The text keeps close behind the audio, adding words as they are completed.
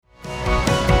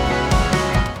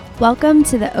Welcome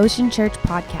to the Ocean Church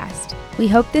podcast. We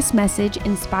hope this message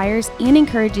inspires and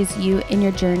encourages you in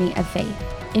your journey of faith.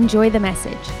 Enjoy the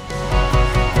message.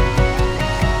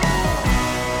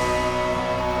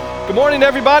 Good morning,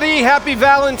 everybody. Happy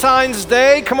Valentine's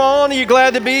Day. Come on, are you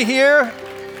glad to be here?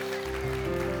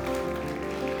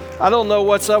 I don't know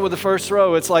what's up with the first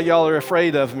row. It's like y'all are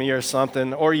afraid of me or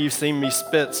something, or you've seen me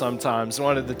spit sometimes,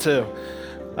 one of the two.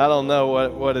 I don't know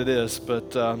what it is,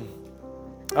 but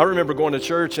I remember going to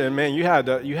church and man, you had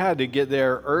to get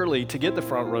there early to get the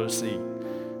front row seat.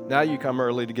 Now you come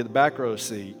early to get the back row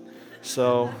seat.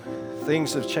 So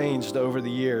things have changed over the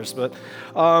years, but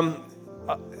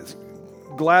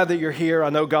glad that you're here. I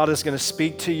know God is going to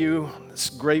speak to you. It's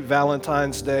great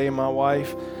Valentine's Day. My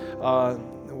wife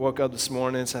woke up this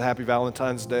morning and said, Happy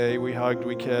Valentine's Day. We hugged,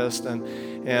 we kissed,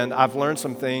 and I've learned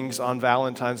some things on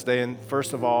Valentine's Day. And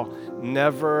first of all,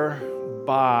 never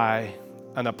buy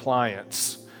an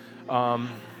appliance.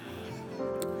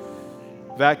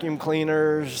 Vacuum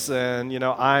cleaners and,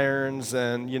 irons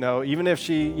and, even if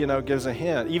she, gives a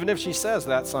hint, even if she says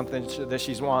that's something that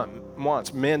she's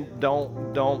wants, men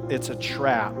don't, it's a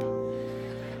trap.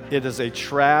 It is a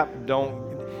trap. Don't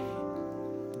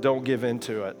give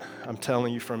into it. I'm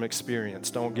telling you from experience,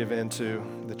 don't give into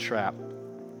the trap.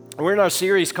 We're in our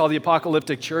series called The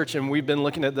Apocalyptic Church, and we've been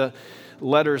looking at the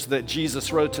letters that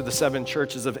Jesus wrote to the 7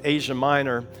 churches of Asia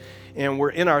Minor. And we're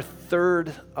in our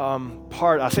third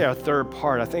part. I say our third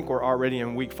part. I think we're already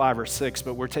in week 5 or 6,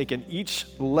 but we're taking each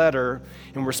letter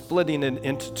and we're splitting it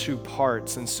into 2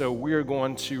 parts. And so we're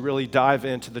going to really dive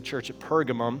into the church at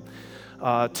Pergamum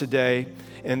today.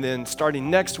 And then starting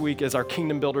next week is our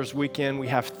Kingdom Builders weekend. We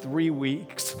have 3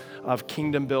 weeks of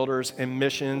Kingdom Builders and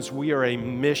missions. We are a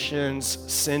missions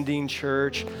sending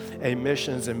church, a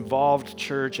missions involved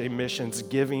church, a missions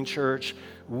giving church.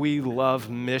 We love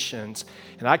missions.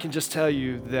 And I can just tell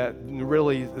you that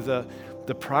really the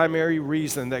primary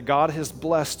reason that God has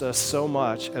blessed us so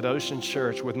much at Ocean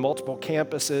Church with multiple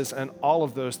campuses and all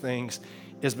of those things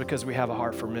is because we have a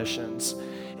heart for missions.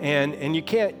 And you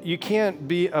can't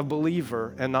be a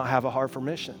believer and not have a heart for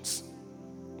missions.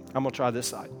 I'm gonna try this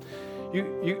side.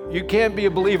 You can't be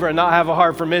a believer and not have a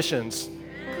heart for missions.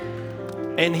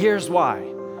 And here's why.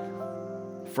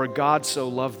 For God so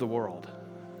loved the world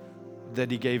that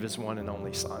he gave his one and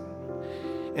only son.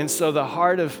 And so the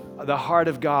heart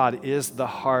of God is the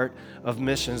heart of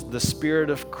missions. The Spirit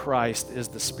of Christ is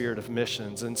the Spirit of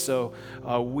missions. And so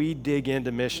we dig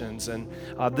into missions. And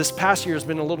this past year has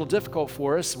been a little difficult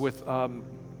for us with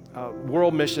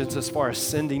world missions as far as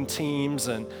sending teams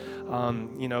and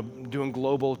doing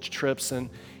global trips and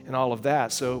all of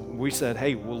that. So we said,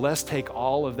 hey, well, let's take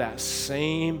all of that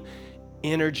same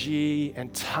energy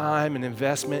and time and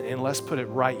investment and let's put it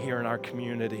right here in our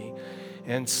community.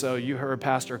 And so you heard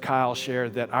Pastor Kyle share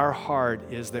that our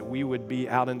heart is that we would be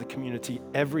out in the community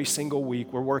every single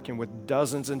week. We're working with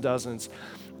dozens and dozens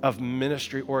of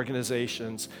ministry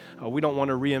organizations. We don't want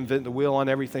to reinvent the wheel on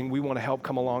everything. We want to help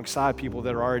come alongside people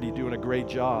that are already doing a great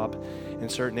job in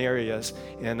certain areas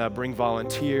and bring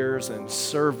volunteers and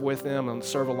serve with them and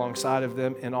serve alongside of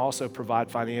them and also provide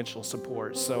financial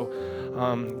support.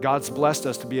 So God's blessed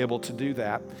us to be able to do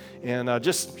that. And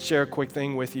just share a quick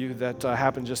thing with you that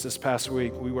happened just this past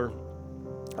week. We were,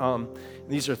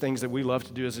 these are things that we love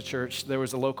to do as a church. There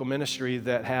was a local ministry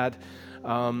that had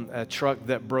a truck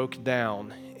that broke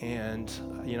down. And,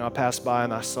 I passed by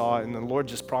and I saw it, and the Lord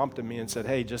just prompted me and said,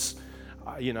 hey, just,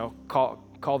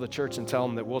 call the church and tell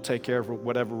them that we'll take care of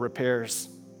whatever repairs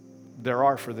there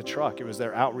are for the truck. It was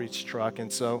their outreach truck.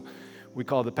 And so we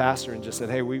called the pastor and just said,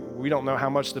 hey, we don't know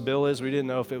how much the bill is. We didn't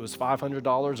know if it was $500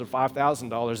 or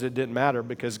 $5,000. It didn't matter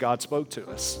because God spoke to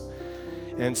us.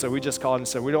 And so we just called and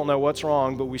said, we don't know what's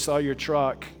wrong, but we saw your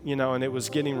truck, and it was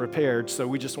getting repaired. So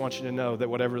we just want you to know that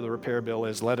whatever the repair bill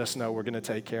is, let us know. We're going to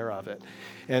take care of it.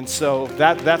 And so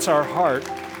that's our heart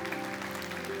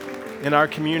in our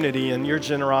community, and your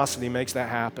generosity makes that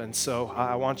happen. So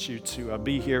I want you to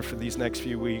be here for these next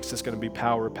few weeks. It's going to be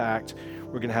power-packed.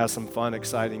 We're going to have some fun,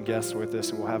 exciting guests with us,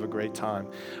 and we'll have a great time.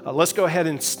 Let's go ahead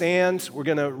and stand. We're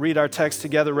going to read our text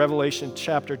together, Revelation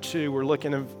chapter 2. We're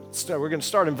going to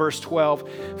start in verse 12.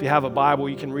 If you have a Bible,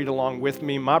 you can read along with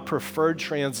me. My preferred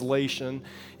translation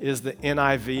is the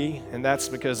NIV, and that's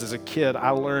because as a kid,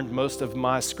 I learned most of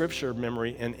my scripture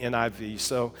memory in NIV.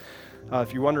 So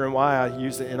if you're wondering why I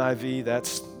use the NIV,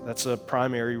 that's a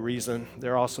primary reason.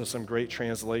 There are also some great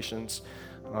translations.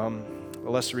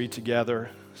 Let's read together.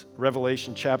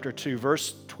 Revelation chapter 2,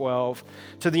 verse 12.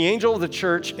 To the angel of the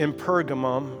church in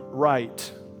Pergamum,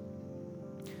 write.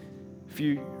 If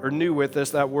you are new with us,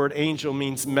 that word angel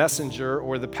means messenger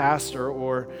or the pastor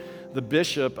or the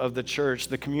bishop of the church,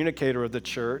 the communicator of the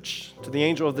church, to the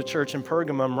angel of the church in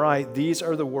Pergamum, write, these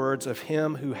are the words of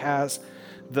him who has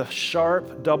the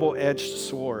sharp, double-edged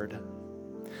sword.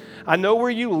 I know where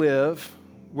you live,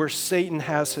 where Satan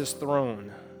has his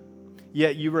throne,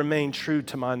 yet you remain true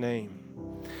to my name.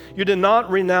 You did not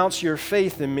renounce your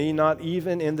faith in me, not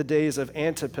even in the days of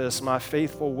Antipas, my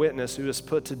faithful witness, who was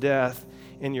put to death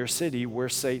in your city where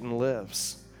Satan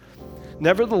lives.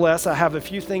 Nevertheless, I have a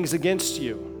few things against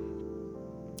you.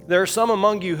 There are some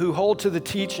among you who hold to the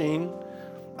teaching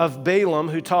of Balaam,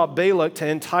 who taught Balak to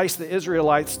entice the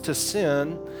Israelites to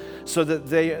sin so that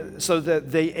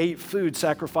they ate food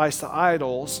sacrificed to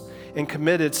idols and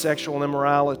committed sexual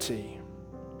immorality.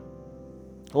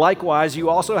 Likewise, you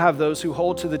also have those who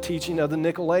hold to the teaching of the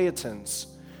Nicolaitans.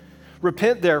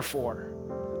 Repent, therefore,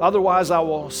 otherwise I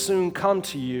will soon come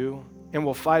to you and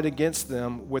will fight against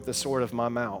them with the sword of my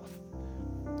mouth.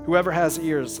 Whoever has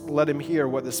ears, let him hear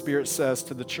what the Spirit says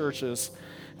to the churches.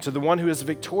 To the one who is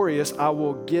victorious, I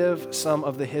will give some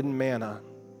of the hidden manna.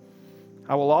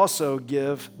 I will also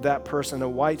give that person a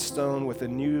white stone with a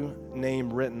new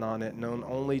name written on it, known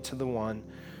only to the one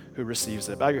who receives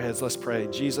it. Bow your heads, let's pray.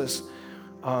 Jesus,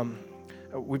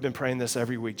 we've been praying this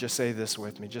every week. Just say this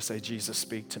with me. Just say, Jesus,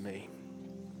 speak to me.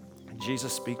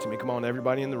 Jesus, speak to me. Come on,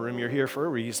 everybody in the room. You're here for a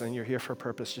reason. You're here for a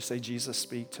purpose. Just say, Jesus,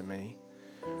 speak to me.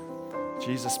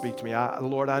 Jesus, speak to me.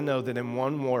 Lord, I know that in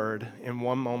one word, in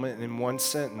one moment, in one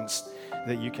sentence,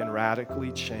 that you can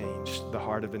radically change the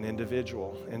heart of an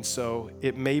individual. And so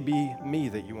it may be me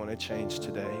that you want to change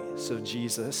today. So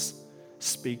Jesus,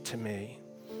 speak to me.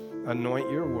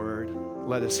 Anoint your word.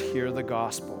 Let us hear the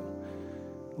gospel.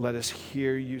 Let us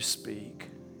hear you speak.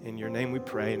 In your name we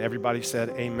pray. And everybody said,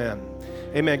 amen.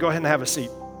 Amen. Go ahead and have a seat.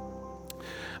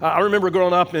 I remember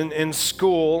growing up in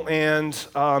school, and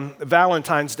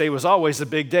Valentine's Day was always a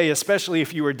big day, especially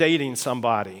if you were dating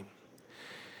somebody.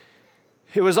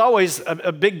 It was always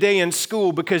a big day in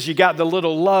school because you got the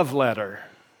little love letter.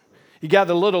 You got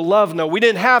the little love note. We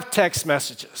didn't have text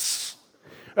messages.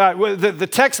 The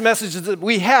text messages that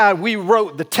we had, we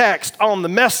wrote the text on the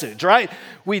message, right?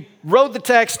 We wrote the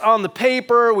text on the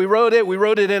paper. We wrote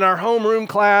it in our homeroom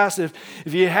class. If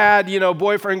you had,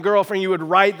 boyfriend, girlfriend, you would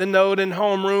write the note in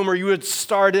homeroom, or you would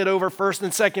start it over first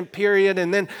and second period,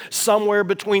 and then somewhere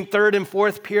between third and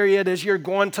fourth period, as you're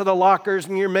going to the lockers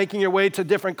and you're making your way to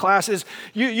different classes,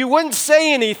 you wouldn't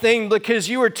say anything because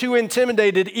you were too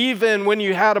intimidated, even when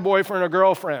you had a boyfriend or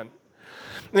girlfriend.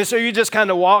 And so you just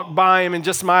kind of walk by him and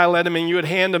just smile at him, and you would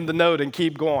hand him the note and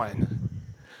keep going.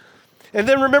 And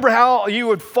then remember how you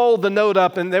would fold the note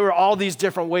up, and there were all these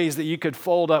different ways that you could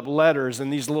fold up letters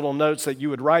and these little notes that you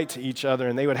would write to each other,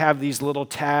 and they would have these little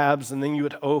tabs, and then you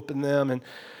would open them, and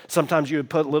sometimes you would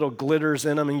put little glitters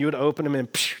in them, and you would open them, and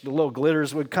the little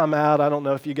glitters would come out. I don't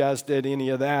know if you guys did any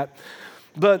of that.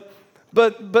 But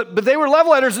they were love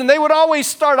letters, and they would always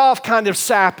start off kind of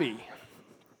sappy.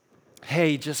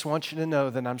 Hey, just want you to know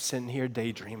that I'm sitting here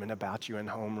daydreaming about you in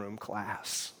homeroom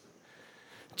class.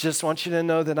 Just want you to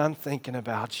know that I'm thinking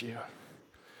about you.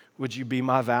 Would you be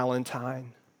my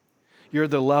Valentine? You're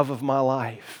the love of my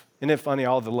life. Isn't it funny,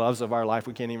 all the loves of our life,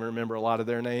 we can't even remember a lot of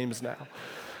their names now.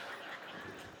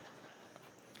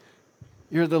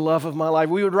 You're the love of my life.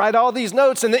 We would write all these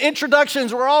notes, and the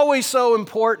introductions were always so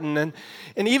important.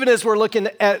 And even as we're looking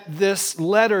at this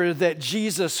letter that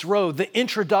Jesus wrote, the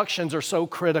introductions are so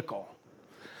critical.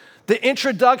 The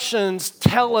introductions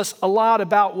tell us a lot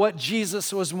about what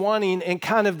Jesus was wanting and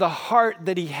kind of the heart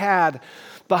that he had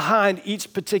behind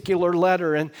each particular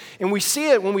letter. And we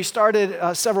see it when we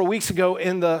started several weeks ago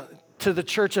to the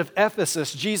church of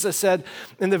Ephesus. Jesus said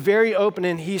in the very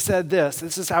opening, he said this.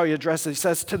 This is how he addressed it. He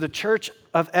says, to the church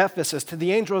of Ephesus, to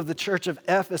the angel of the church of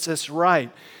Ephesus,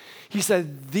 write. He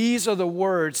said, these are the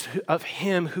words of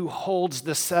him who holds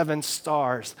the 7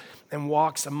 stars and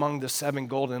walks among the 7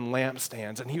 golden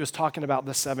lampstands. And he was talking about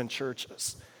the 7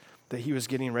 churches that he was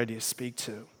getting ready to speak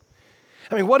to.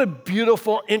 I mean, what a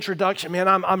beautiful introduction, man.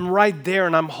 I'm right there,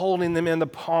 and I'm holding them in the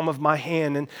palm of my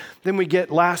hand. And then we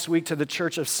get last week to the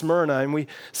church of Smyrna, and we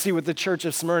see with the church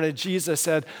of Smyrna, Jesus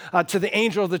said, to the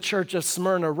angel of the church of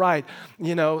Smyrna, write,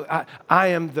 I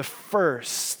am the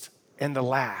first and the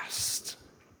last.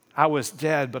 I was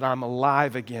dead, but I'm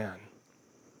alive again.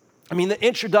 I mean, the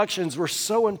introductions were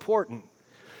so important.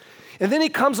 And then he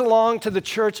comes along to the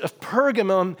church of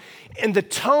Pergamum, and the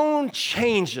tone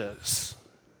changes.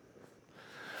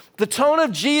 The tone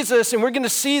of Jesus, and we're going to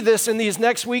see this in these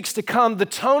next weeks to come, the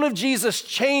tone of Jesus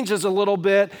changes a little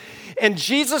bit. And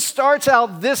Jesus starts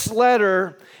out this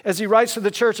letter as he writes to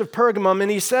the church of Pergamum,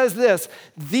 and he says this,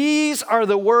 these are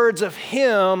the words of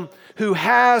him who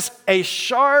has a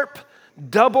sharp,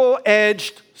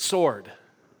 double-edged sword.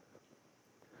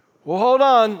 Well, hold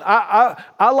on.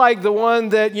 I like the one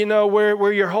that,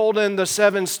 where you're holding the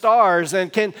 7 stars.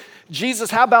 And Jesus,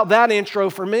 how about that intro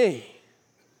for me?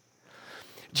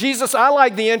 Jesus, I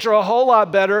like the intro a whole lot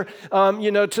better,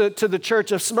 to the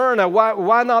church of Smyrna.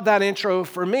 Why not that intro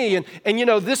for me? And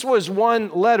this was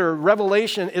one letter.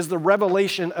 Revelation is the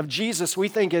revelation of Jesus. We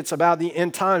think it's about the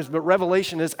end times, but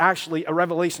Revelation is actually a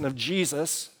revelation of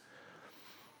Jesus.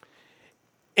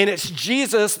 And it's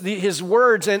Jesus, his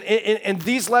words, and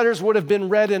these letters would have been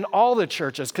read in all the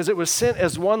churches because it was sent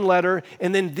as one letter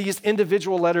and then these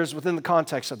individual letters within the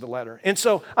context of the letter. And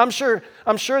so I'm sure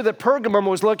that Pergamum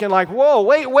was looking like, whoa,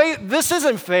 wait, this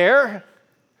isn't fair.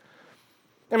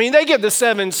 I mean, they get the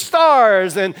 7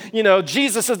 stars and,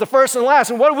 Jesus is the first and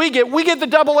last. And what do we get? We get the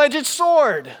double-edged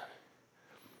sword.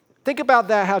 Think about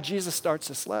that, how Jesus starts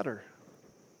this letter.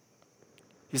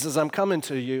 He says, I'm coming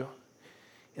to you.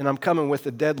 And I'm coming with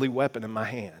a deadly weapon in my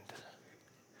hand.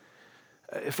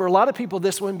 For a lot of people,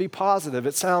 this wouldn't be positive.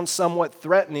 It sounds somewhat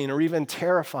threatening or even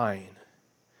terrifying.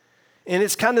 And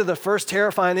it's kind of the first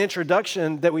terrifying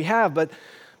introduction that we have.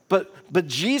 But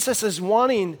Jesus is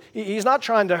wanting, he's not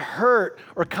trying to hurt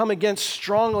or come against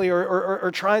strongly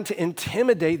or trying to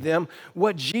intimidate them.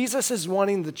 What Jesus is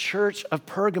wanting the church of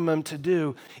Pergamum to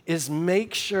do is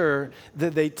make sure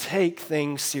that they take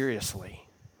things seriously.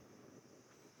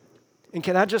 And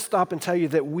can I just stop and tell you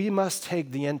that we must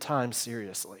take the end times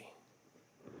seriously?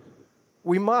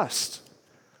 We must.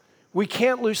 We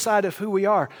can't lose sight of who we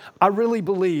are. I really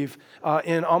believe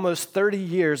in almost 30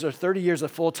 years of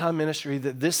full-time ministry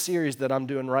that this series that I'm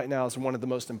doing right now is one of the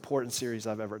most important series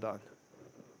I've ever done.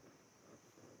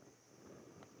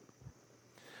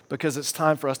 Because it's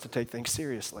time for us to take things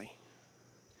seriously.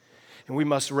 And we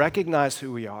must recognize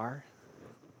who we are.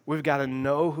 We've got to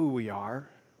know who we are.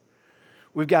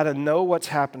 We've got to know what's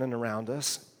happening around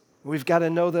us. We've got to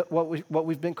know that what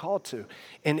we've been called to.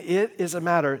 And it is a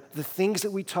matter, the things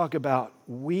that we talk about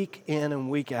week in and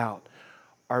week out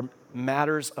are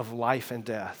matters of life and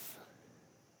death.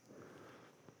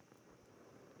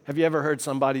 Have you ever heard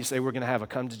somebody say, we're going to have a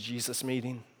come to Jesus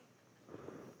meeting?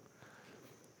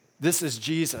 This is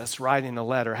Jesus writing a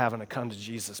letter, having a come to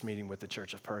Jesus meeting with the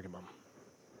church of Pergamum.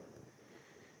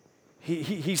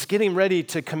 He's getting ready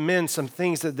to commend some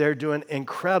things that they're doing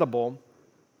incredible,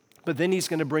 but then he's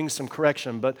going to bring some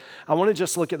correction. But I want to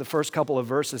just look at the first couple of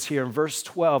verses here. In verse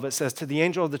 12, it says, to the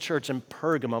angel of the church in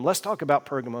Pergamum. Let's talk about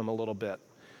Pergamum a little bit.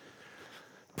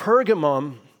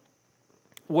 Pergamum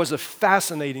was a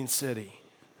fascinating city.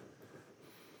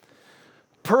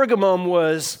 Pergamum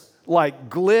was like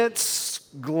glitz,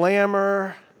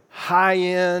 glamour,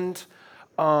 high-end.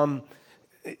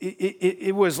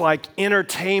 It was like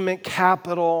entertainment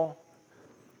capital.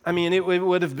 I mean, it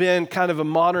would have been kind of a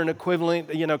modern equivalent,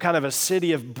 kind of a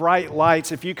city of bright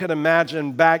lights. If you could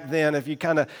imagine back then, if you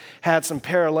kind of had some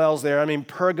parallels there, I mean,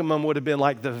 Pergamum would have been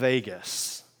like the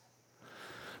Vegas.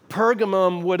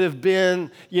 Pergamum would have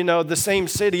been, the same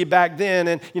city back then,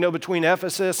 and, between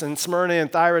Ephesus and Smyrna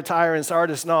and Thyatira and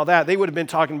Sardis and all that, they would have been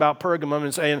talking about Pergamum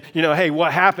and saying, hey,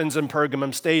 what happens in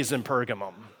Pergamum stays in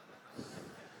Pergamum.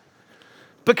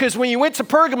 Because when you went to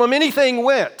Pergamum, anything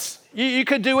went. You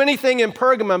could do anything in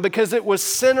Pergamum because it was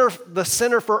the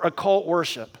center for occult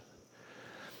worship.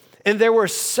 And there were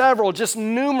just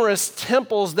numerous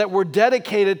temples that were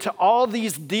dedicated to all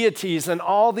these deities and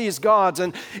all these gods.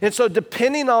 And so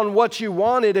depending on what you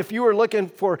wanted, if you were looking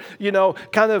for, to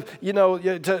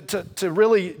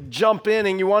really jump in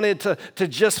and you wanted to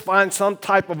just find some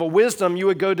type of a wisdom, you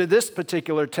would go to this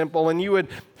particular temple and you would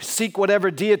seek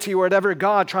whatever deity or whatever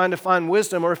God trying to find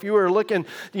wisdom. Or if you were looking,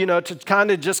 to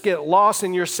kind of just get lost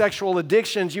in your sexual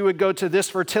addictions, you would go to this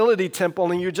fertility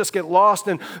temple and you just get lost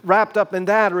and wrapped up in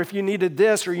that. Or if you needed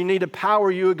this or you needed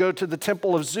power, you would go to the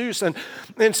temple of Zeus. And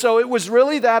so it was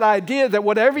really that idea that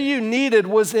whatever you needed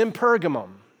was in Pergamum.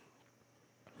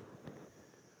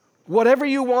 Whatever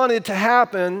you wanted to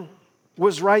happen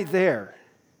was right there.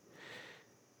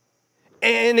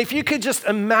 And if you could just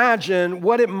imagine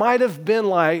what it might have been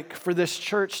like for this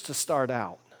church to start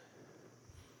out.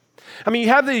 I mean, you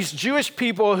have these Jewish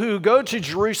people who go to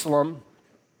Jerusalem,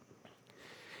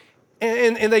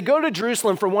 and they go to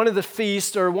Jerusalem for one of the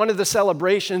feasts or one of the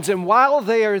celebrations, and while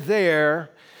they are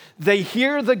there, they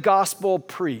hear the gospel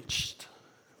preached.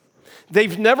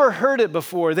 They've never heard it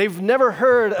before. They've never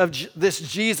heard of this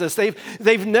Jesus.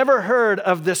 They've never heard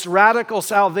of this radical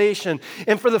salvation.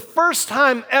 And for the first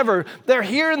time ever, they're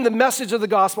hearing the message of the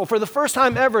gospel. For the first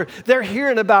time ever, they're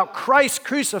hearing about Christ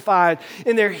crucified.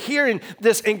 And they're hearing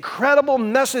this incredible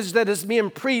message that is being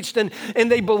preached. And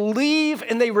they believe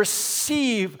and they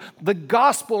receive the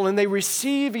gospel and they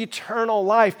receive eternal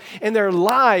life. And their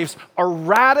lives are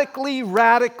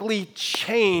radically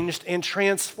changed and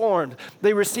transformed.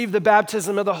 They receive the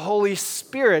baptism of the Holy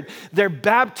Spirit. They're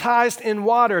baptized in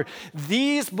water.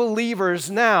 These believers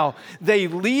now, they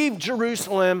leave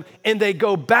Jerusalem and they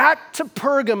go back to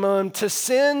Pergamum, to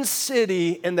Sin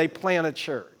City, and they plant a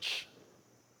church.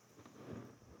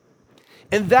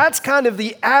 And that's kind of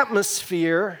the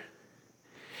atmosphere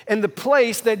and the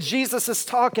place that Jesus is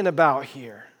talking about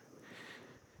here.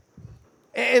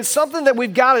 And something that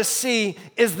we've got to see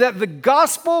is that the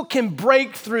gospel can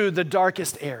break through the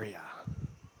darkest area.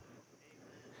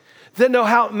 That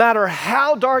no matter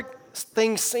how dark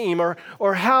things seem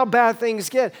or how bad things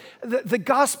get, the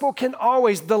gospel can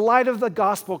always, the light of the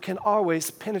gospel can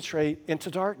always penetrate into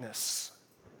darkness.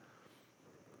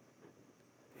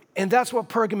 And that's what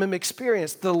Pergamum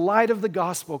experienced, the light of the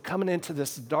gospel coming into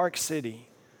this dark city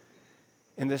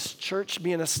and this church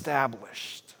being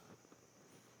established.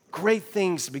 Great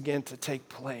things begin to take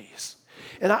place.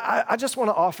 And I just want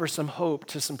to offer some hope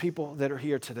to some people that are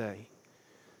here today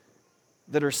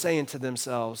that are saying to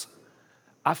themselves,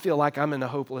 I feel like I'm in a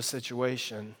hopeless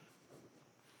situation.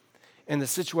 And the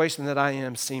situation that I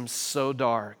am seems so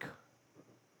dark.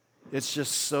 It's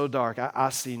just so dark. I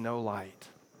see no light.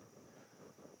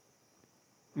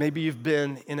 Maybe you've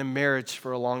been in a marriage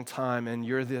for a long time and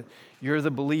you're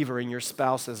the believer and your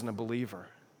spouse isn't a believer.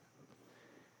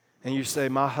 And you say,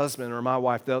 my husband or my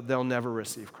wife, they'll never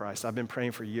receive Christ. I've been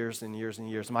praying for years and years and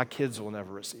years. My kids will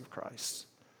never receive Christ.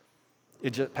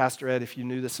 Pastor Ed, if you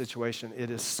knew the situation, it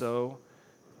is so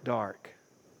dark.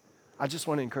 I just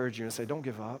want to encourage you and say, don't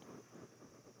give up.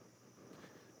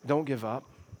 Don't give up.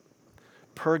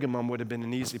 Pergamum would have been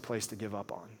an easy place to give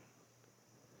up on.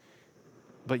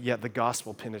 But yet the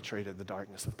gospel penetrated the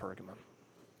darkness of Pergamum.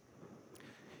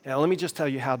 Now let me just tell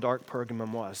you how dark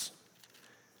Pergamum was.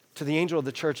 To the angel of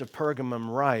the church of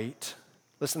Pergamum write,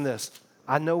 listen to this,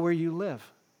 I know where you live.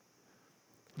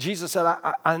 Jesus said,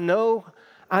 I know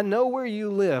where you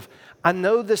live. I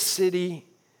know the city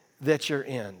that you're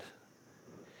in.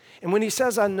 And when he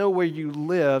says, I know where you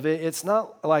live, it's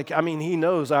not like, he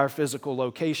knows our physical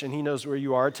location. He knows where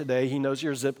you are today. He knows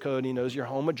your zip code. He knows your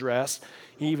home address.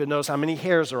 He even knows how many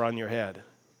hairs are on your head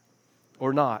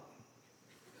or not.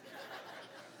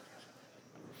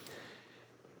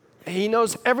 He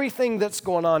knows everything that's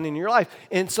going on in your life.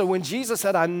 And so when Jesus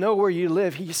said, I know where you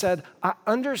live, he said, I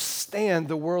understand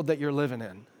the world that you're living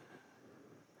in.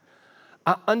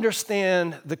 I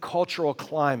understand the cultural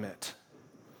climate.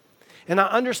 And I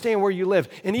understand where you live.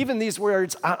 And even these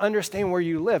words, I understand where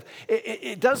you live.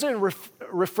 It doesn't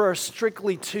refer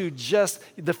strictly to just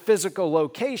the physical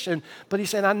location, but he's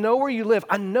saying, I know where you live.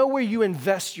 I know where you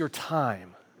invest your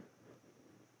time.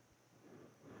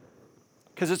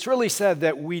 Because it's really said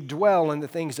that we dwell in the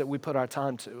things that we put our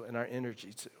time to and our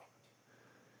energy to.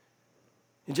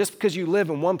 And just because you live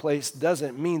in one place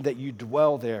doesn't mean that you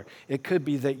dwell there. It could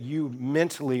be that you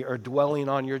mentally are dwelling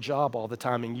on your job all the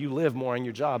time and you live more in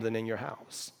your job than in your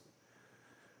house.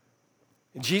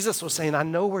 And Jesus was saying, I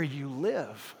know where you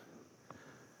live.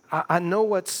 I know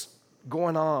what's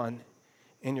going on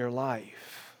in your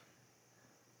life.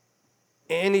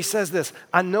 And he says this,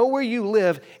 I know where you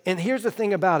live, and here's the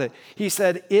thing about it. He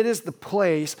said, it is the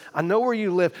place, I know where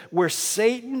you live, where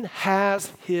Satan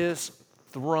has his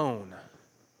throne.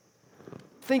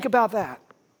 Think about that.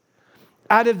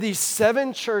 Out of these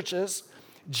 7 churches,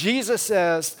 Jesus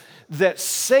says that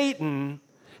Satan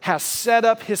has set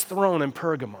up his throne in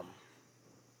Pergamum.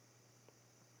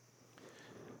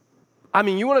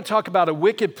 You want to talk about a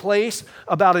wicked place,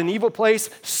 about an evil place?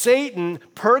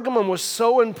 Pergamum was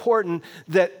so important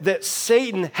that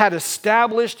Satan had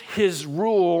established his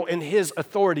rule and his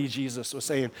authority, Jesus was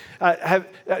saying.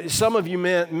 Some of you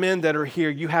men that are here,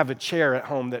 you have a chair at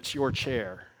home that's your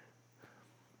chair.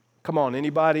 Come on,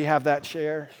 anybody have that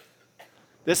chair?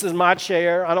 This is my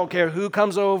chair. I don't care who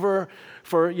comes over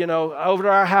over to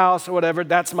our house or whatever,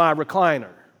 that's my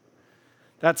recliner.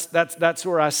 That's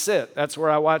where I sit. That's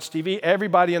where I watch TV.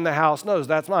 Everybody in the house knows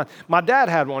that's mine. My dad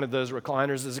had one of those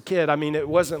recliners as a kid. It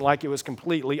wasn't like it was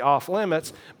completely off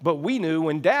limits, but we knew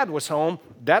when Dad was home,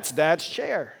 that's Dad's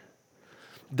chair.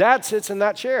 Dad sits in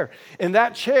that chair. And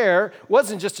that chair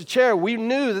wasn't just a chair. We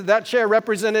knew that chair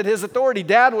represented his authority.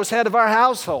 Dad was head of our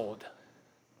household.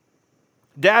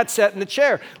 Dad sat in the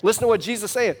chair. Listen to what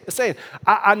Jesus is saying.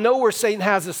 I know where Satan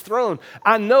has his throne.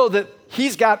 I know that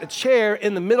he's got a chair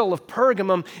in the middle of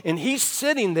Pergamum, and he's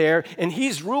sitting there, and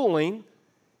he's ruling,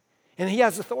 and he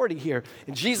has authority here.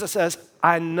 And Jesus says,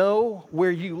 I know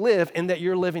where you live and that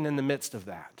you're living in the midst of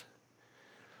that.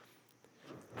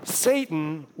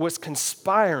 Satan was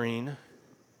conspiring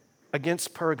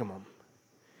against Pergamum.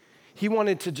 He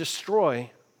wanted to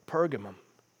destroy Pergamum.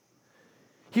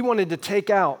 He wanted to take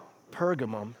out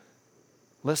Pergamum,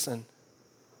 listen,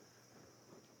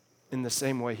 in the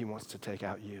same way he wants to take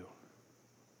out you.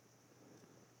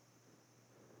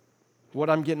 What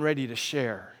I'm getting ready to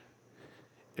share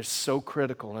is so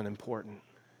critical and important.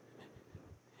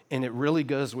 And it really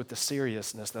goes with the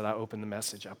seriousness that I opened the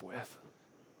message up with.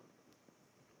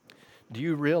 Do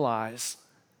you realize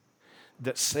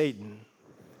that Satan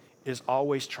is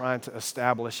always trying to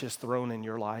establish his throne in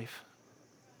your life?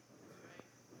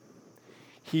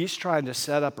 He's trying to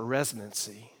set up a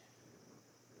residency.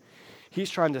 He's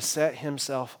trying to set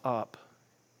himself up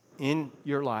in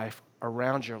your life,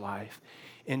 around your life,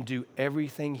 and do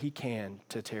everything he can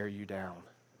to tear you down.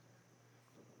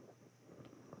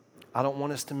 I don't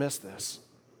want us to miss this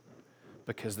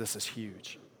because this is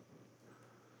huge.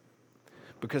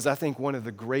 Because I think one of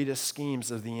the greatest schemes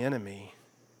of the enemy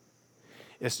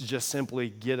is to just simply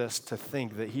get us to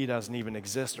think that he doesn't even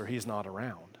exist or he's not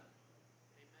around.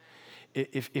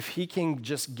 If he can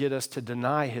just get us to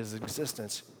deny his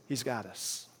existence, he's got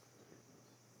us.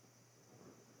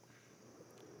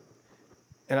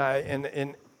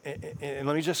 And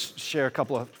let me just share a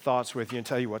couple of thoughts with you and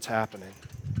tell you what's happening.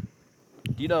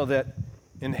 Do you know that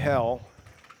in hell,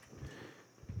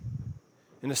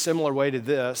 in a similar way to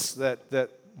this, that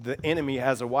the enemy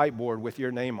has a whiteboard with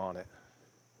your name on it?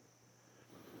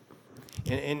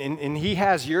 And he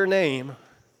has your name,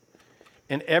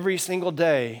 and every single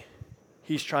day,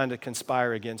 he's trying to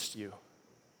conspire against you.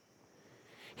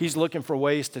 He's looking for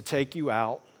ways to take you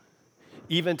out.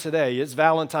 Even today, it's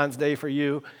Valentine's Day for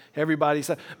you. Everybody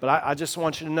said, but I just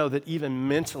want you to know that even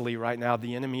mentally right now,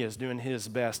 the enemy is doing his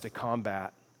best to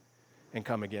combat and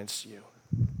come against you.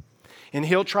 And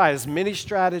he'll try as many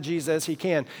strategies as he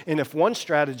can. And if one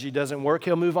strategy doesn't work,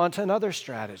 he'll move on to another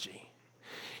strategy.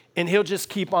 And he'll just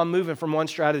keep on moving from one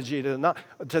strategy to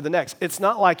the next. It's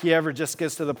not like he ever just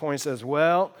gets to the point and says,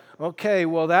 well, okay,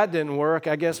 well, that didn't work.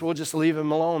 I guess we'll just leave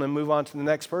him alone and move on to the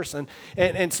next person.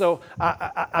 And so,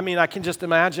 I mean, I can just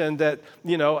imagine that,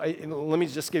 you know, let me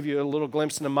just give you a little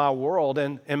glimpse into my world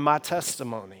and my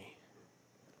testimony,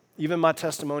 even my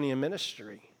testimony in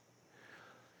ministry.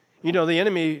 You know, the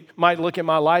enemy might look at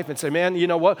my life and say, man, you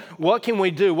know what can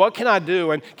we do? What can I do?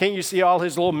 And can't you see all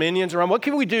his little minions around? What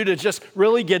can we do to just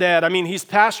really get at? I mean, he's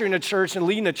pastoring a church and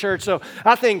leading a church. So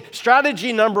I think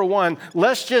strategy number one,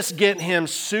 let's just get him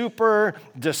super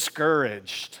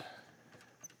discouraged.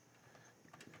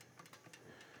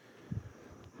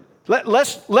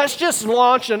 Let's just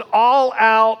launch an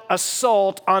all-out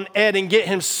assault on Ed and get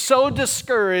him so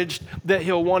discouraged that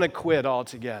he'll want to quit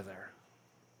altogether.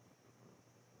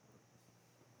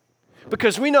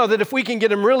 Because we know that if we can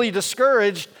get him really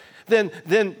discouraged, then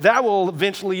that will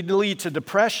eventually lead to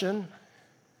depression.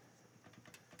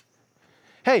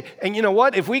 Hey, and you know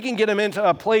what? If we can get him into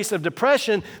a place of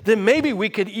depression, then maybe we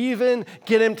could even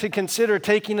get him to consider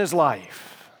taking his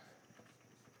life.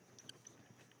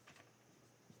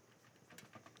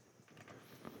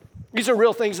 These are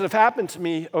real things that have happened to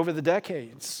me over the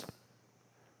decades.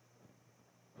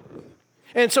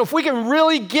 And so if we can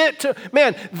really get to,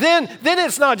 man, then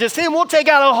it's not just him. We'll take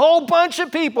out a whole bunch of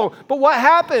people. But what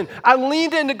happened? I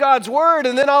leaned into God's word,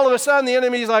 and then all of a sudden the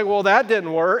enemy's like, well, that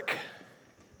didn't work.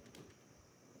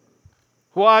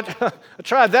 Well, I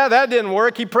tried that. That didn't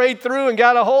work. He prayed through and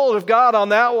got a hold of God on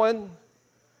that one.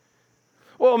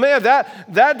 Well, man,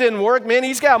 that didn't work. Man,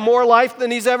 he's got more life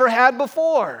than he's ever had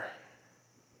before.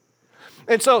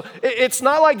 And so it's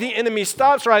not like the enemy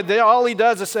stops right there. All he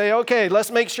does is say, okay,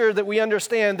 let's make sure that we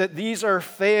understand that these are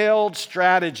failed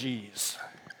strategies.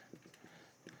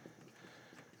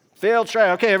 Failed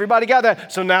strategy. Okay, everybody got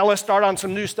that? So now let's start on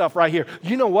some new stuff right here.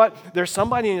 You know what? There's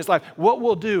somebody in his life. What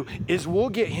we'll do is we'll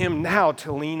get him now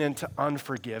to lean into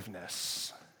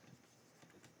unforgiveness.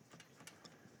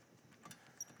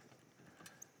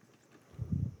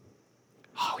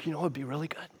 Oh, you know what would be really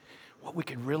good? What we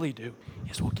could really do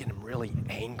is we'll get him really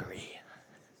angry.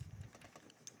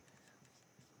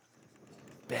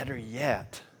 Better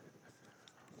yet,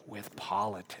 with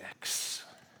politics.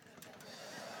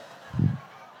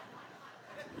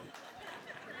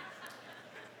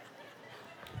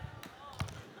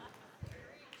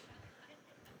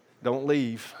 Don't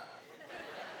leave.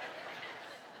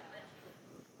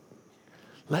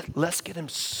 Let's get him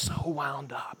so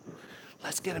wound up.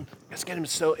 Let's get him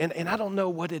so, and I don't know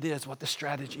what it is, what the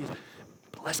strategy is,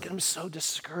 but let's get him so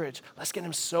discouraged. Let's get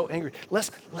him so angry.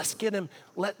 Let's get him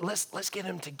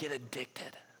to get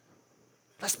addicted.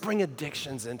 Let's bring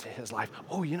addictions into his life.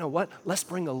 Oh, you know what? Let's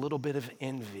bring a little bit of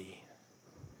envy.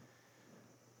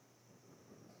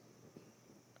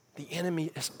 The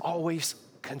enemy is always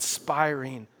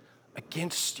conspiring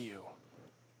against you.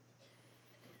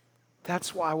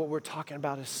 That's why what we're talking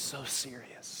about is so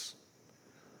serious.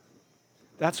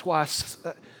 That's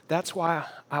why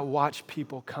I watch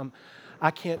people come. I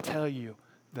can't tell you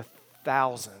the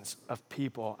thousands of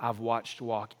people I've watched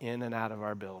walk in and out of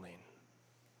our building.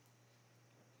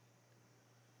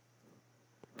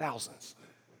 Thousands.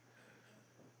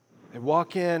 They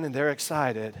walk in and they're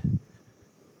excited,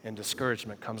 and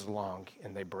discouragement comes along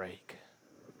and they break.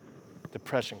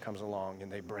 Depression comes along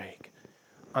and they break.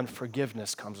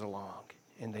 Unforgiveness comes along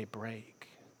and they break.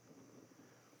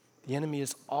 The enemy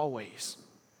is always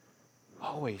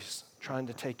trying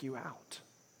to take you out.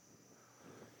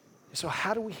 So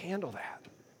how do we handle that?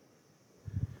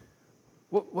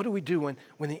 What do we do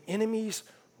when the enemy's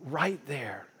right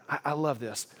there? I love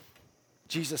this.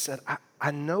 Jesus said,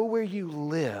 I know where you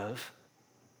live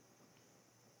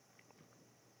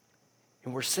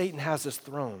and where Satan has his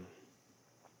throne.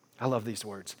 I love these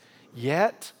words.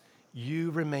 Yet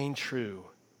you remain true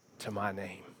to my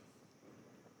name.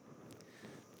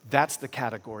 That's the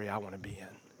category I want to be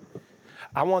in.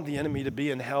 I want the enemy to be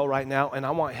in hell right now, and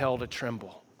I want hell to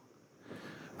tremble.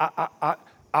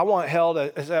 I want hell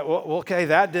to say, well, okay,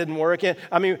 that didn't work.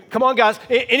 I mean, come on, guys.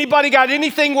 Anybody got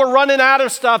anything? We're running out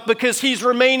of stuff because he's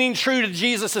remaining true to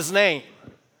Jesus' name.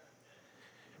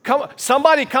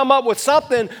 Somebody come up with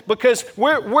something, because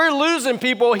we're losing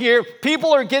people here.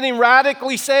 People are getting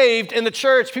radically saved in the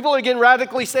church. People are getting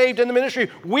radically saved in the ministry.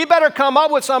 We better come up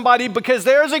with somebody, because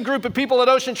there's a group of people at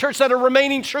Ocean Church that are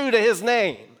remaining true to his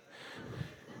name.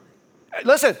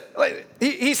 Listen,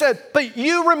 he said, but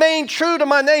you remain true to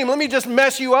my name. Let me just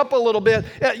mess you up a little bit.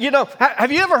 You know,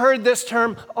 have you ever heard this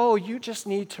term? Oh, you just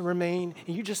need to remain,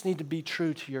 you just need to be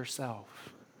true to yourself.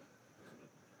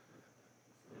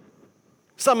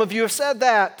 Some of you have said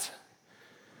that.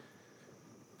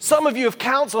 Some of you have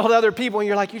counseled other people, and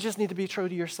you're like, you just need to be true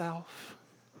to yourself.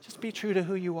 Just be true to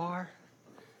who you are.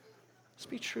 Just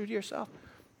be true to yourself.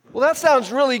 Well, that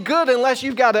sounds really good unless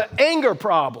you've got an anger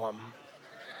problem.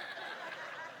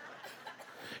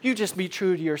 You just be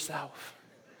true to yourself.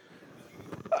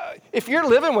 If you're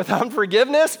living with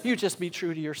unforgiveness, you just be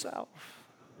true to yourself.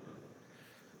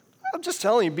 I'm just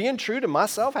telling you, being true to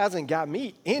myself hasn't got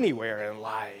me anywhere in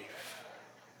life.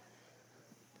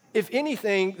 If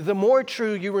anything, the more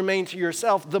true you remain to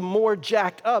yourself, the more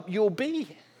jacked up you'll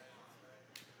be.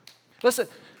 Listen,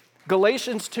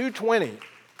 Galatians 2:20.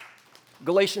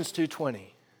 Galatians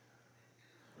 2:20.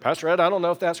 Pastor Ed, I don't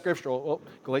know if that's scriptural. Well,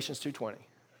 Galatians 2:20.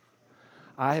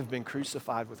 I have been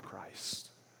crucified with Christ.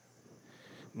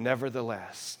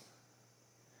 Nevertheless,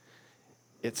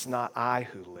 it's not I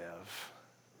who live,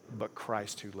 but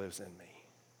Christ who lives in me.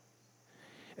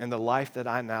 And the life that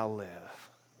I now live,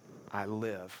 I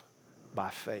live by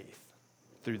faith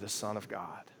through the Son of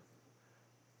God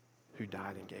who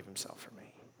died and gave himself for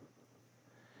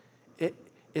me.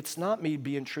 It's not me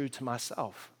being true to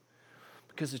myself,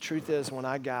 because the truth is, when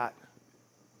I got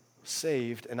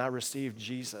saved and I received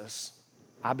Jesus,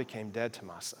 I became dead to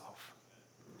myself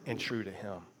and true to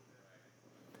him.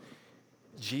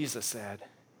 Jesus said,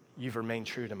 you've remained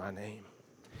true to my name.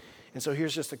 And so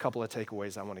here's just a couple of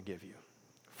takeaways I want to give you.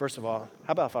 First of all,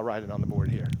 how about if I write it on the board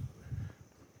here?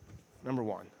 Number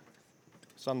one,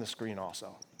 it's on the screen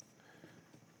also.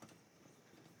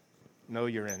 Know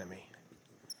your enemy.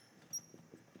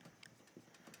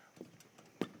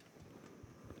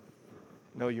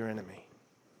 Know your enemy.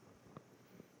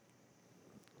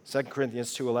 2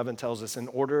 Corinthians 2:11 tells us, in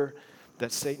order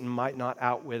that Satan might not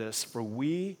outwit us, for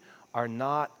we are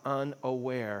not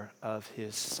unaware of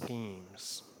his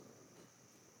schemes.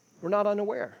 We're not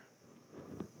unaware.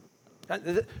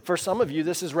 For some of you,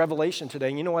 this is revelation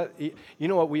today. You know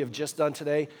what we have just done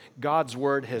today? God's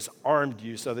word has armed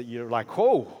you so that you're like,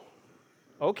 oh,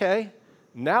 okay,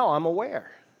 now I'm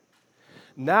aware.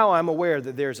 Now I'm aware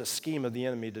that there's a scheme of the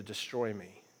enemy to destroy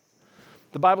me.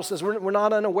 The Bible says we're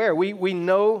not unaware. We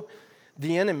know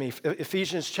the enemy.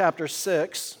 Ephesians chapter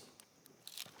 6,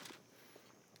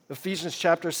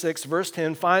 verse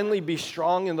 10, finally be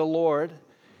strong in the Lord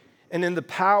and in the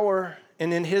power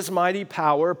and in his mighty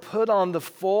power, put on the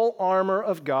full armor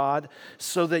of God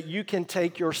so that you can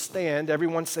take your stand.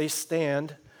 Everyone say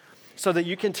stand. So that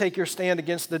you can take your stand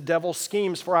against the devil's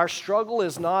schemes. For our struggle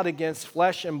is not against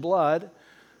flesh and blood,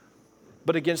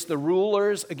 but against the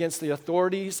rulers, against the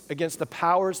authorities, against the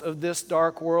powers of this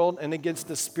dark world, and against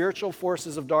the spiritual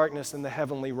forces of darkness in the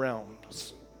heavenly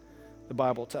realms, the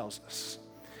Bible tells us.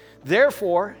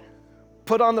 Therefore,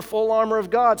 put on the full armor of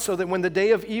God so that when the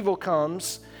day of evil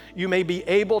comes, you may be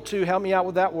able to, help me out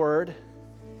with that word,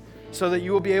 so that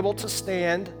you will be able to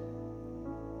stand,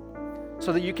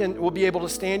 so that will be able to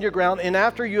stand your ground. And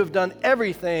after you have done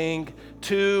everything,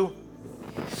 to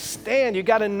stand. You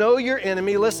got to know your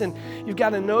enemy. Listen, you've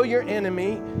got to know your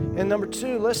enemy. And number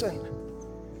two, listen,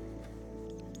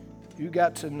 you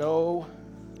got to know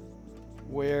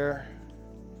where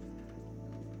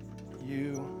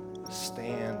you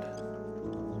stand.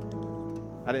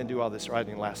 I didn't do all this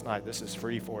writing last night. This is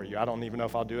free for you. I don't even know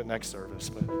if I'll do it next service,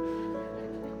 but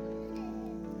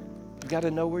you got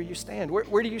to know where you stand.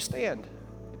 Where do you stand?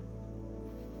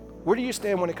 Where do you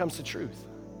stand when it comes to truth?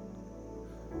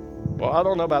 Well, I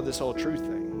don't know about this whole truth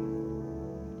thing.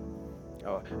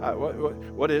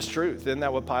 What is truth? Isn't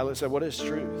that what Pilate said? What is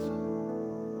truth?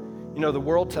 You know, the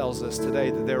world tells us today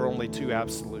that there are only two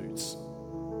absolutes.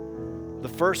 The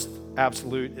first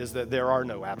absolute is that there are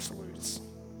no absolutes.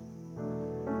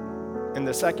 And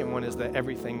the second one is that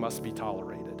everything must be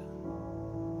tolerated.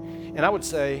 And I would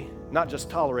say, not just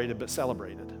tolerated, but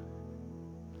celebrated.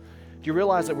 Do you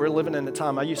realize that we're living in a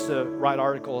time, I used to write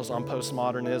articles on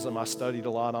postmodernism. I studied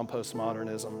a lot on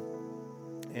postmodernism.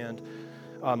 And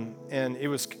it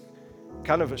was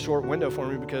kind of a short window for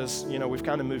me because, you know, we've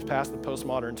kind of moved past the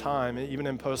postmodern time. Even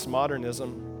in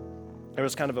postmodernism, there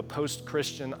was kind of a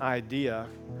post-Christian idea.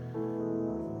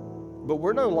 But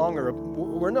we're no longer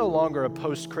a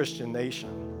post-Christian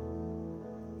nation.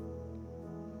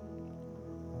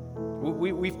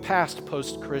 We've passed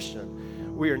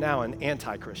post-Christian. We are now an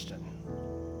anti-Christian.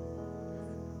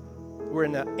 We're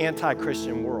in an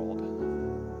anti-Christian world.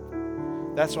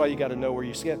 That's why you got to know where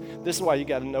you stand. This is why you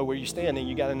got to know where you stand, and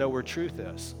you got to know where truth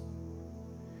is.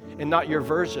 And not your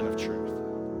version of truth.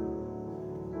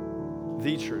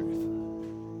 The truth.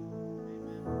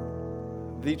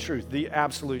 The truth, the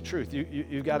absolute truth.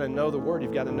 You've got to know the word.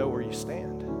 You've got to know where you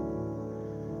stand.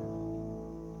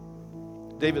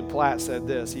 David Platt said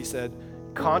this. He said,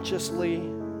 consciously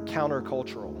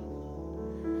countercultural.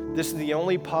 This is the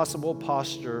only possible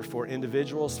posture for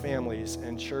individuals, families,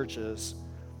 and churches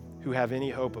who have any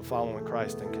hope of following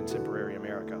Christ in contemporary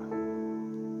America.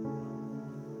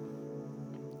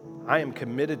 I am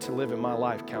committed to living my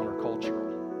life countercultural.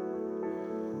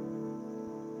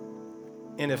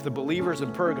 And if the believers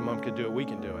in Pergamum could do it, we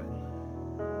can do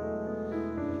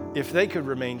it. If they could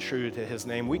remain true to his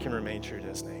name, we can remain true to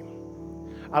his name.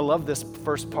 I love this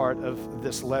first part of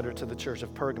this letter to the church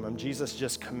of Pergamum. Jesus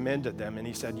just commended them, and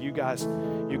he said, you guys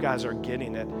are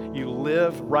getting it. You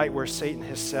live right where Satan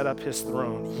has set up his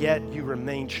throne, yet you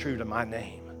remain true to my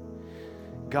name.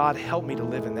 God, help me to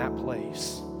live in that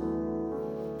place.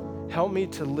 Help me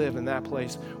to live in that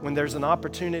place. When there's an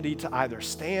opportunity to either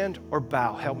stand or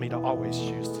bow, help me to always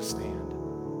choose to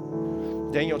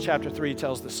stand. Daniel chapter 3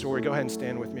 tells the story. Go ahead and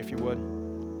stand with me if you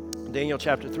would. Daniel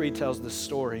chapter 3 tells the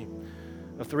story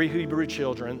of three Hebrew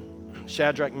children,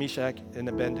 Shadrach, Meshach, and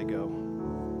Abednego.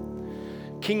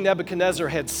 King Nebuchadnezzar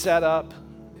had set up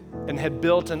and had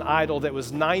built an idol that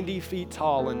was 90 feet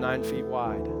tall and 9 feet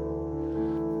wide.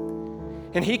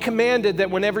 And he commanded that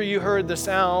whenever you heard the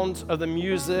sound of the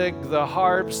music, the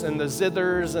harps and the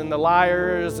zithers and the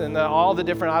lyres and all the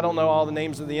different, I don't know all the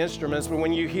names of the instruments, but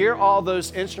when you hear all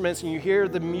those instruments and you hear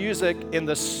the music and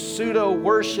the pseudo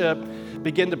worship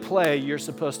begin to play, you're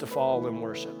supposed to fall in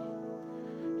worship.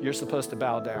 You're supposed to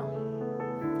bow down.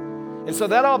 And so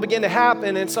that all began to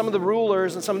happen, and some of the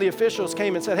rulers and some of the officials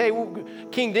came and said, hey,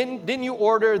 King, didn't you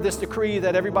order this decree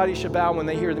that everybody should bow when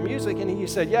they hear the music? And he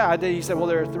said, yeah, I did. He said, well,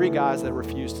 there are three guys that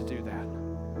refused to do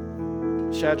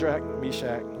that. Shadrach,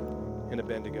 Meshach, and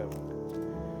Abednego.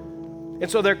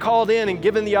 And so they're called in and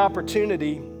given the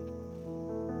opportunity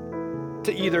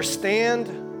to either stand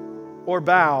or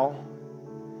bow.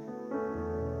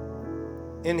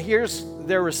 And here's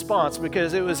their response,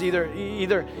 because it was either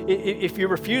if you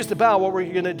refuse to bow, what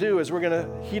we're going to do is we're going to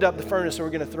heat up the furnace or we're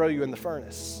going to throw you in the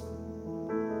furnace.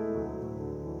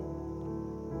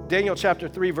 Daniel chapter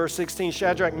 3, verse 16,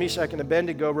 Shadrach, Meshach, and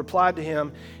Abednego replied to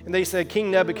him, and they said,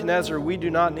 King Nebuchadnezzar, we do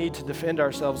not need to defend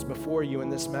ourselves before you in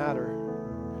this matter.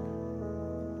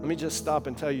 Let me just stop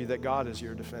and tell you that God is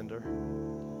your defender.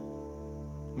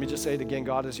 Let me just say it again,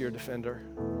 God is your defender.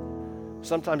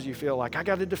 Sometimes you feel like, I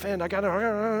got to defend, no,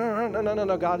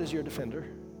 God is your defender.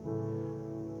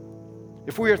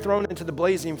 If we are thrown into the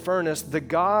blazing furnace, the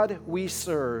God we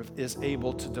serve is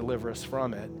able to deliver us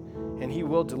from it, and he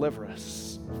will deliver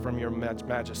us from your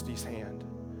majesty's hand.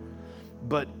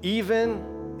 But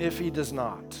even if he does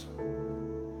not,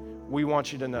 we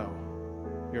want you to know,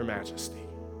 Your Majesty,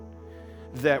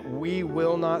 that we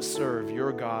will not serve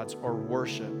your gods or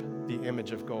worship the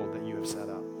image of gold that you have set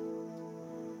up.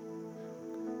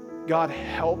 God,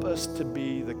 help us to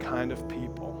be the kind of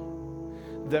people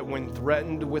that when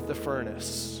threatened with the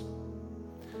furnace,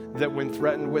 that when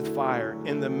threatened with fire,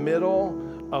 in the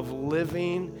middle of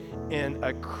living in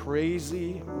a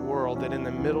crazy world, that in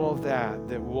the middle of that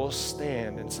we'll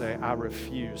stand and say, I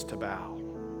refuse to bow.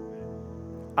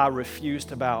 I refuse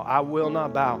to bow. I will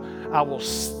not bow. I will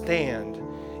stand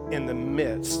in the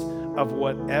midst of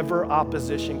whatever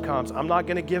opposition comes. I'm not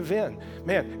going to give in.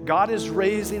 Man, God is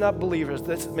raising up believers.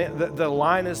 The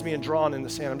line is being drawn in the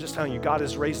sand. I'm just telling you, God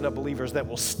is raising up believers that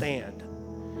will stand.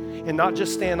 And not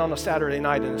just stand on a Saturday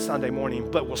night and a Sunday morning,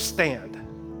 but will stand.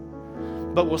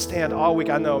 But will stand all week.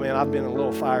 I know, man, I've been a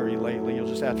little fiery lately. You'll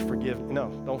just have to forgive me. No,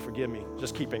 don't forgive me.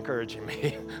 Just keep encouraging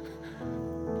me.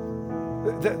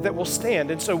 that will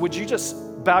stand. And so would you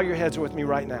just bow your heads with me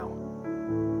right now?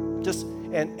 Just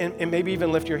and maybe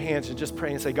even lift your hands and just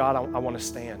pray and say, God, I want to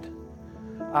stand.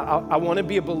 I want to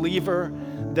be a believer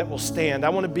that will stand. I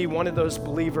want to be one of those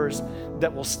believers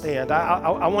that will stand.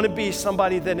 I want to be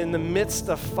somebody that in the midst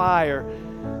of fire,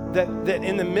 that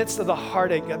in the midst of the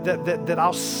heartache, that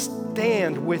I'll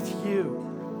stand with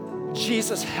you.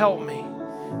 Jesus, help me.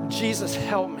 Jesus,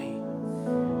 help me.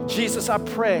 Jesus, I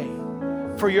pray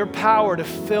for your power to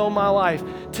fill my life.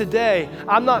 Today,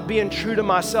 I'm not being true to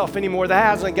myself anymore. That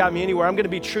hasn't got me anywhere. I'm going to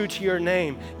be true to your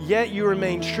name. Yet you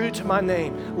remain true to my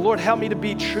name. Lord, help me to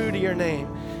be true to your name.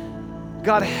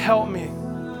 God, help me.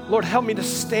 Lord, help me to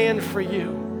stand for you.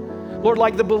 Lord,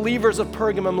 like the believers of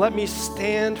Pergamum, let me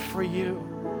stand for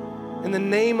you. In the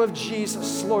name of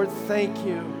Jesus, Lord, thank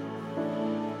you.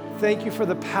 Thank you for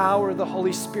the power of the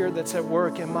Holy Spirit that's at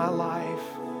work in my life.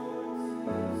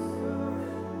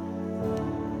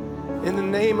 In the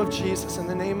name of Jesus, in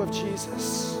the name of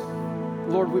Jesus,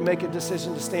 Lord, we make a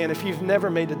decision to stand. If you've never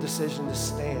made a decision to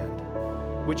stand,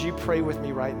 would you pray with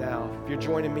me right now? If you're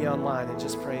joining me online, and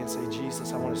just pray and say,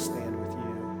 Jesus, I want to stand with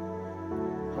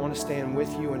you. I want to stand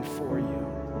with you and for you.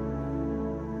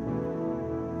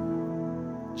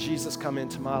 Jesus, come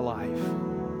into my life.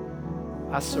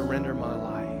 I surrender my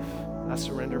life. I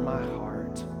surrender my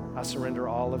heart. I surrender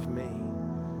all of me.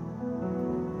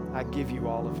 I give you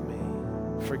all of me.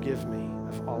 Forgive me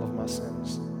of all of my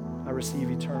sins. I receive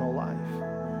eternal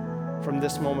life. From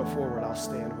this moment forward, I'll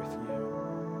stand with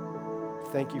you.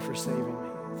 Thank you for saving me.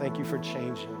 Thank you for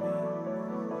changing me.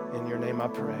 In your name I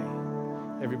pray.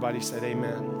 Everybody said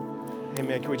amen.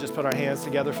 Amen. Can we just put our hands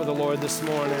together for the Lord this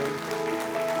morning?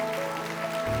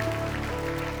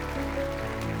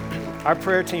 Our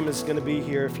prayer team is going to be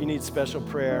here if you need special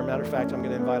prayer. Matter of fact, I'm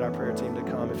going to invite our prayer team to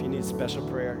come. If you need special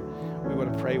prayer, we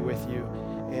want to pray with you.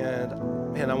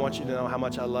 And man, I want you to know how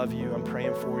much I love you. I'm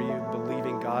praying for you,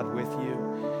 believing God with you.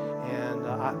 And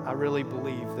I really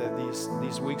believe that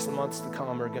these weeks and months to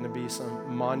come are going to be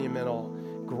some monumental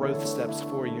growth steps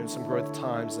for you and some growth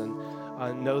times. And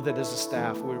know that as a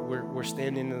staff, we're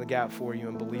standing in the gap for you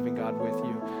and believing God with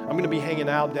you. I'm going to be hanging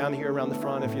out down here around the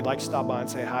front. If you'd like to stop by and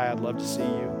say hi, I'd love to see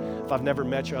you. If I've never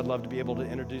met you, I'd love to be able to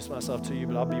introduce myself to you,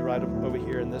 but I'll be right over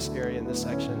here in this area, in this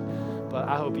section. But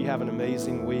I hope you have an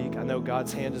amazing week. I know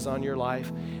God's hand is on your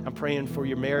life. I'm praying for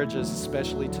your marriages,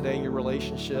 especially today, and your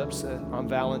relationships on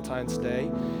Valentine's Day.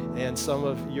 And some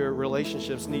of your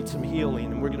relationships need some healing,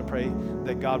 and we're going to pray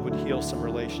that God would heal some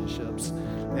relationships.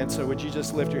 And so would you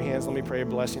just lift your hands? Let me pray a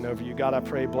blessing over you. God, I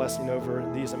pray a blessing over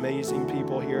these amazing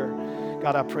people here.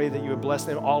 God, I pray that you would bless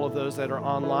them, all of those that are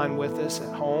online with us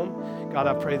at home. God,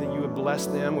 I pray that you would bless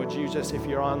them. Would you just, if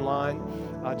you're online,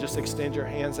 just extend your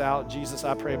hands out. Jesus,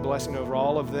 I pray a blessing over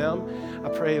all of them. I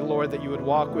pray, Lord, that you would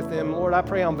walk with them. Lord, I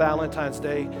pray on Valentine's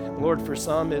Day, Lord, for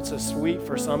some it's a sweet,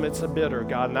 for some it's a bitter,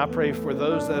 God. And I pray for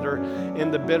those that are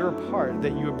in the bitter part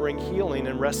that you would bring healing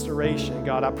and restoration.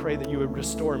 God, I pray that you would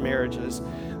restore marriages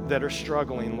that are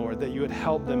struggling, Lord, that you would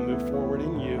help them move forward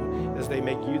in you as they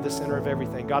make you the center of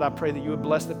everything. God, I pray that you would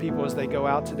bless the people as they go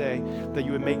out today, that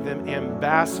you would make them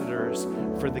ambassadors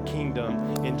for the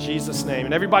kingdom in Jesus' name.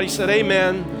 And everybody said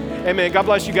amen. Amen. God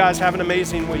bless you guys. Have an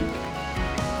amazing week.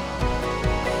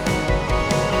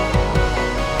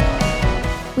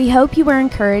 We hope you were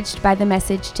encouraged by the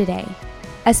message today.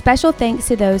 A special thanks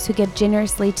to those who give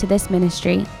generously to this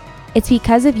ministry. It's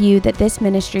because of you that this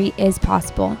ministry is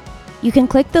possible. You can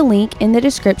click the link in the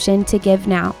description to give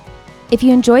now. If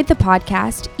you enjoyed the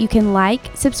podcast, you can like,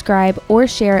 subscribe, or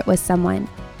share it with someone.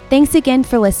 Thanks again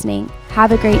for listening.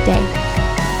 Have a great day.